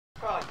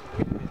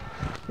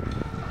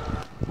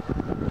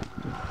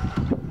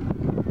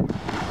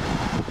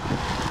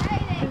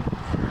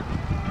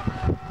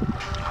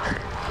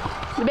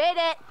You made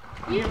it.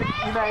 You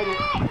made it.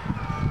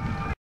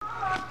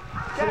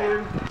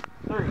 2,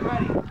 3,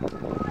 ready.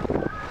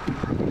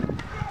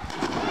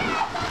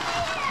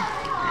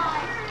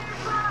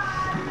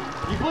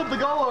 You flipped the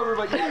goal over,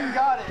 but yeah, you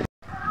got it.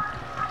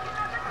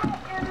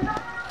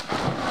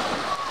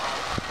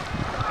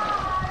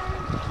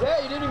 Yeah,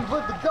 you didn't even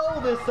flip the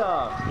goal this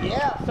time.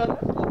 Yeah, so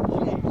that's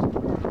what changed.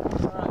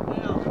 Alright,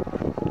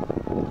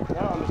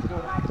 now I'm just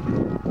gonna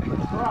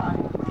try.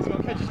 He's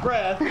gonna catch his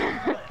breath.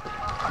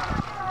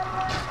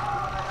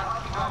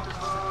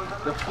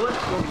 The flip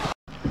will...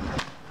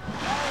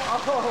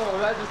 Oh,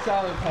 that just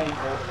sounded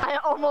painful. I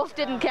almost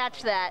didn't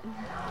catch that.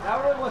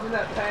 That really wasn't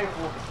that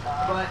painful,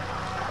 but...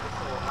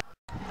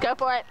 Go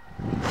for it.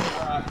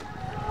 Alright.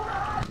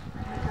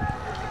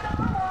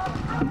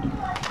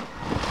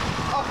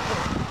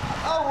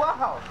 Oh,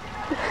 wow!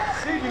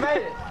 Dude, you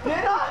made it!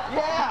 Did I?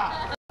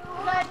 Yeah!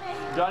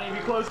 Johnny,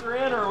 you closer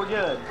in or are we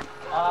good?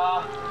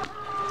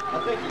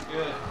 I think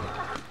you're good.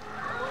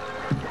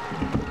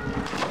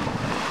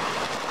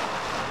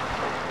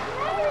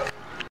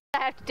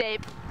 I have to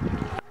tape.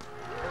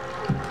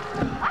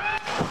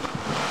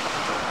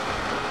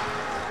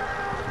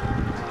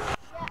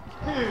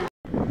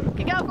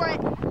 Okay, go for it.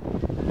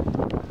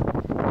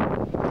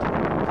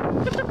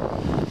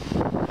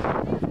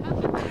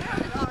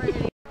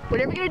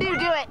 Whatever you're gonna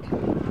do it.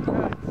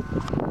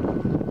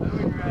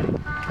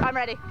 I'm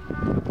ready.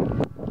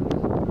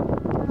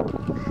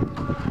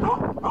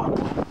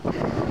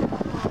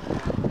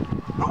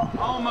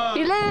 Almost.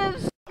 He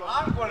lives.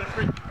 I'm gonna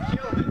freaking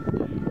kill this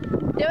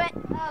dude. Do it.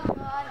 Oh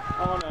god.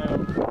 Oh no.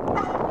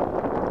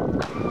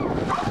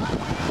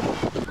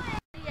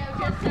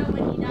 Just so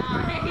when he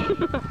dies.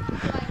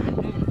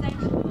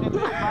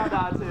 I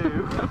die too.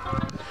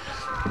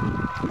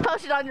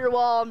 Post it on your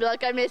wall and be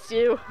like, I miss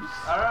you.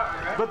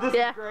 Alright, but this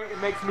is great, it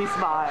makes me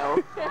smile.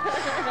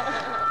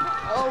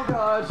 Oh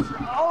gosh.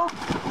 Oh.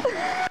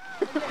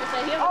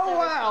 Oh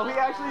wow, he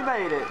actually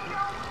made it.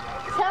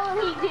 Tell him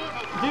he did it.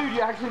 Dude,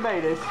 you actually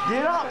made it.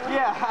 Get up,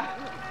 yeah.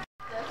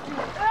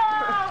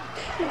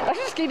 Let's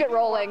just keep it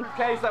rolling. In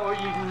case that way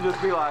you can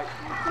just be like,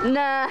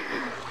 Nah.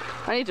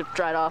 I need to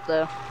dry it off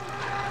though.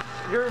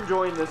 you're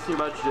enjoying this too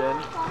much, Jen.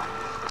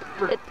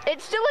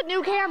 It's still a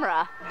new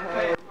camera.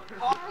 Hey.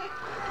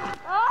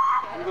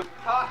 He was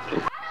cocky.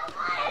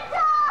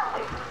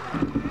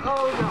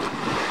 Oh no.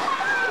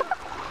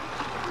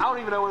 I don't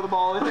even know where the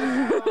ball is.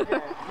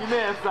 Okay. You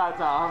missed that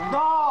time.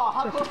 No,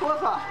 how close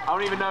was I? I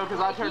don't even know because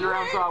I turned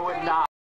around so I wouldn't die.